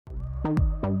Hola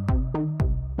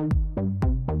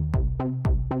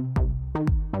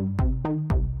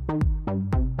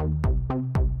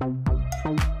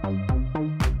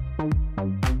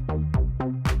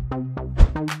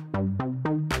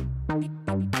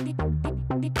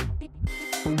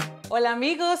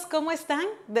amigos, ¿cómo están?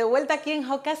 De vuelta aquí en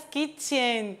Joca's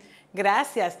Kitchen.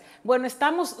 Gracias. Bueno,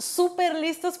 estamos súper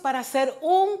listos para hacer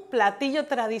un platillo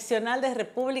tradicional de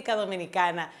República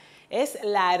Dominicana. Es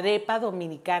la arepa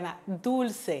dominicana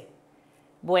dulce.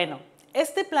 Bueno,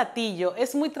 este platillo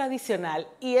es muy tradicional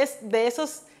y es de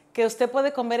esos que usted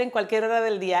puede comer en cualquier hora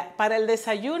del día, para el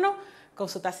desayuno con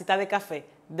su tacita de café,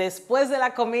 después de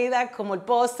la comida como el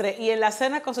postre y en la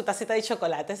cena con su tacita de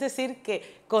chocolate. Es decir,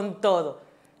 que con todo.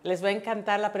 Les va a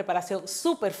encantar la preparación,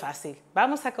 súper fácil.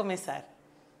 Vamos a comenzar.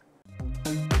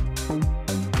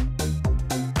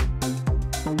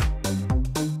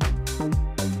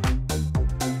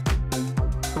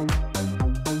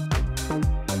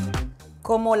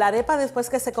 Como la arepa después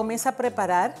que se comienza a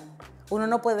preparar, uno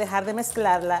no puede dejar de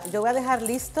mezclarla. Yo voy a dejar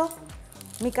listo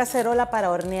mi cacerola para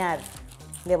hornear.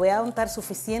 Le voy a untar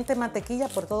suficiente mantequilla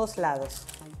por todos lados.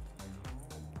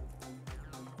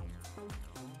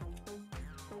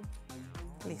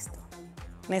 Listo.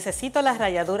 Necesito la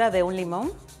ralladura de un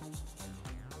limón.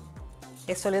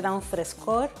 Eso le da un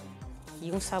frescor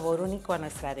y un sabor único a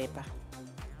nuestra arepa.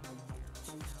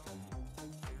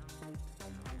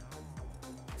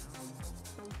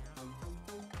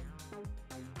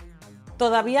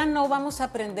 Todavía no vamos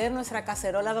a prender nuestra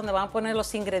cacerola donde vamos a poner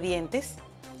los ingredientes,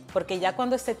 porque ya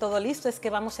cuando esté todo listo es que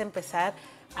vamos a empezar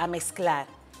a mezclar.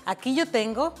 Aquí yo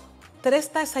tengo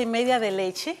 3 tazas y media de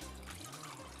leche.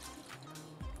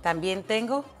 También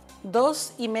tengo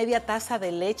 2,5 tazas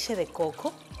de leche de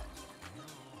coco.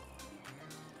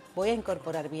 Voy a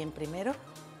incorporar bien primero.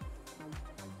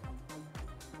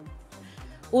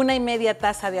 1,5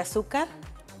 tazas de azúcar,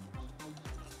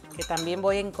 que también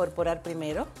voy a incorporar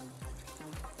primero.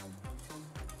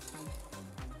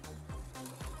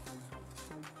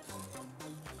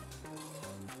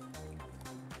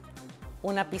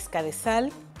 Una pizca de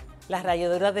sal, la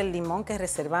ralladura del limón que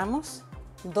reservamos,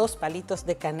 2 palitos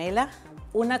de canela,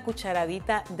 una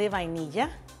cucharadita de vainilla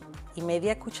y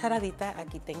media cucharadita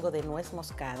aquí tengo de nuez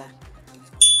moscada.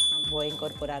 Voy a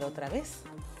incorporar otra vez.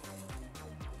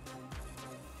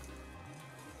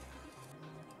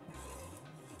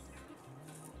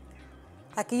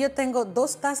 Aquí yo tengo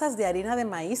 2 tazas de harina de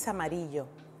maíz amarillo.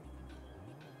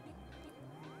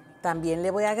 También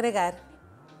le voy a agregar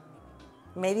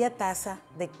media taza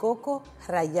de coco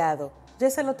rallado. Yo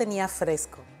ese lo tenía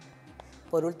fresco.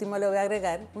 Por último le voy a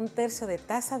agregar 1/3 de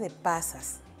taza de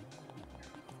pasas.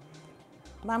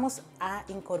 Vamos a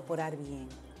incorporar bien.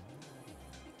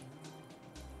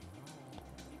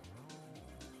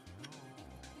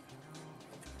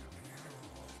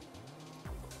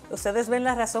 Ustedes ven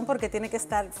la razón porque tiene que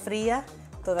estar fría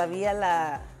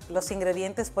todavía los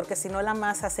ingredientes, porque si no la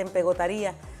masa se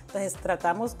empegotaría. Entonces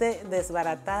tratamos de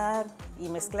desbaratar y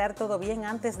mezclar todo bien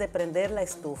antes de prender la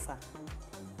estufa.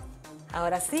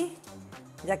 Ahora sí,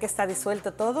 ya que está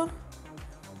disuelto todo,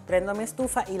 prendo mi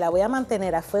estufa y la voy a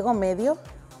mantener a fuego medio.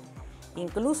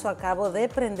 Incluso acabo de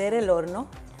prender el horno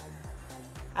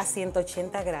a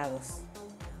 180 grados.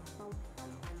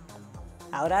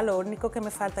 Ahora lo único que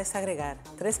me falta es agregar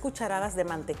 3 cucharadas de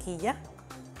mantequilla,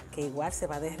 que igual se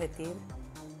va a derretir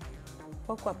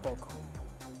poco a poco.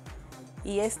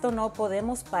 Y esto no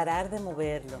podemos parar de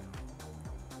moverlo.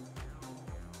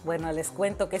 Bueno, les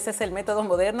cuento que ese es el método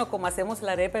moderno como hacemos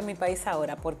la arepa en mi país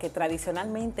ahora, porque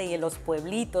tradicionalmente y en los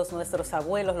pueblitos nuestros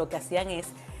abuelos lo que hacían es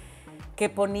que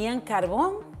ponían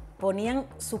carbón, ponían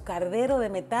su cardero de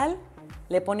metal,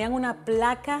 le ponían una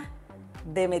placa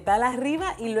de metal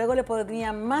arriba y luego le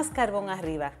ponían más carbón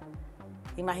arriba.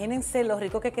 Imagínense lo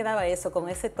rico que quedaba eso, con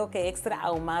ese toque extra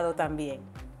ahumado también.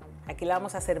 Aquí la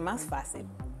vamos a hacer más fácil,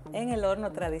 en el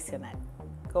horno tradicional,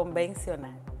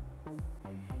 convencional.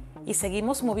 Y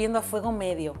seguimos moviendo a fuego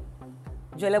medio.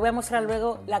 Yo le voy a mostrar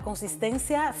luego la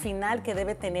consistencia final que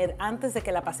debe tener antes de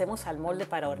que la pasemos al molde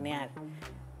para hornear.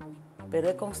 Pero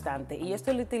es constante. Y yo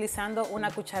estoy utilizando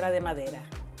una cuchara de madera.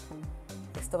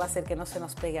 Esto va a hacer que no se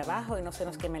nos pegue abajo y no se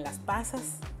nos quemen las pasas.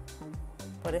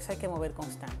 Por eso hay que mover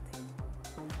constante.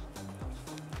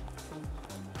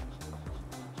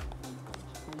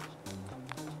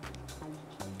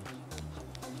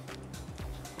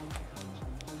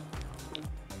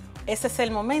 Ese es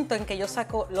el momento en que yo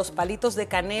saco los palitos de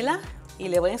canela y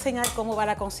le voy a enseñar cómo va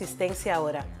la consistencia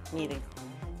ahora. Miren,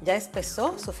 ya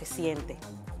espesó suficiente.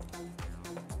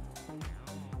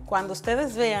 Cuando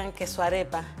ustedes vean que su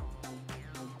arepa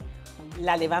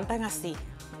la levantan así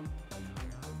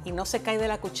y no se cae de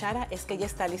la cuchara, es que ya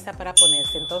está lista para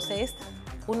ponerse. Entonces esta,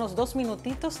 unos 2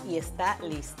 minutitos y está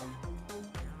lista.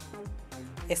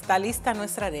 Está lista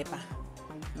nuestra arepa.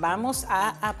 Vamos a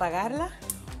apagarla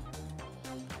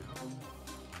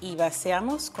y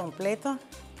vaciamos completo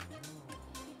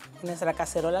nuestra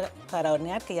cacerola para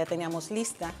hornear que ya teníamos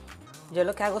lista. Yo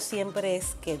lo que hago siempre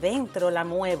es que dentro la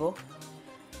muevo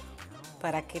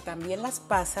para que también las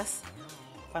pasas,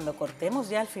 cuando cortemos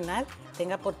ya al final,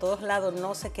 tenga por todos lados,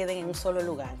 no se queden en un solo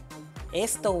lugar.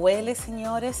 Esto huele,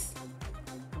 señores,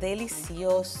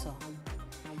 delicioso.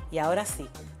 Y ahora sí,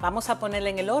 vamos a ponerla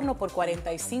en el horno por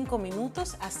 45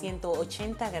 minutos a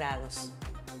 180 grados.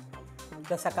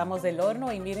 Lo sacamos del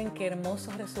horno y miren qué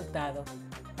hermoso resultado.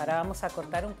 Ahora vamos a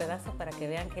cortar un pedazo para que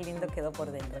vean qué lindo quedó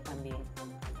por dentro también.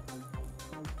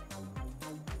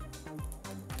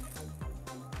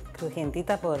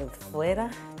 Crujientita por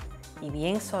fuera y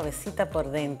bien suavecita por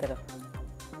dentro.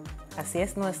 Así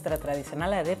es nuestra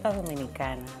tradicional arepa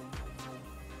dominicana.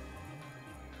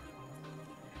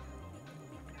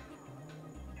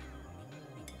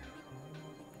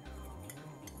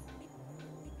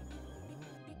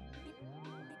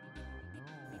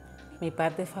 Mi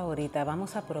parte favorita,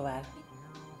 vamos a probar.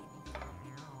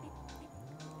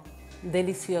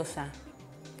 Deliciosa,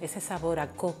 ese sabor a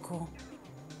coco.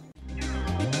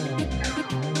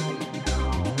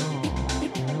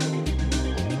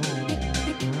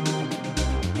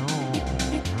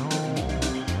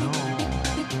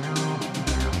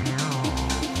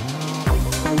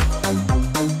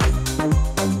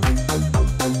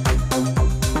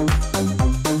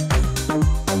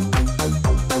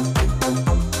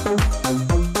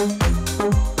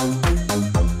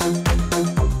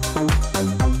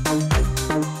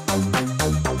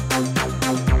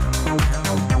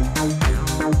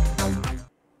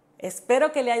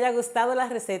 Espero que le haya gustado la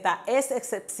receta, es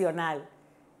excepcional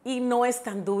y no es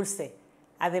tan dulce.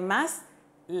 Además,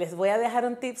 les voy a dejar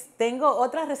un tips. Tengo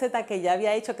otra receta que ya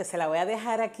había hecho que se la voy a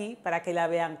dejar aquí para que la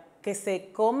vean. Que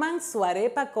se coman su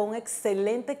arepa con un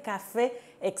excelente café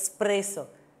expreso.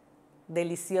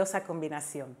 Deliciosa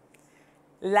combinación.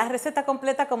 La receta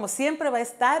completa, como siempre, va a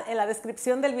estar en la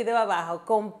descripción del video abajo.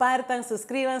 Compartan,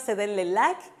 suscríbanse, denle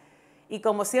like. Y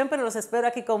como siempre, los espero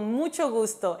aquí con mucho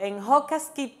gusto en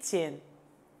Joca's Kitchen.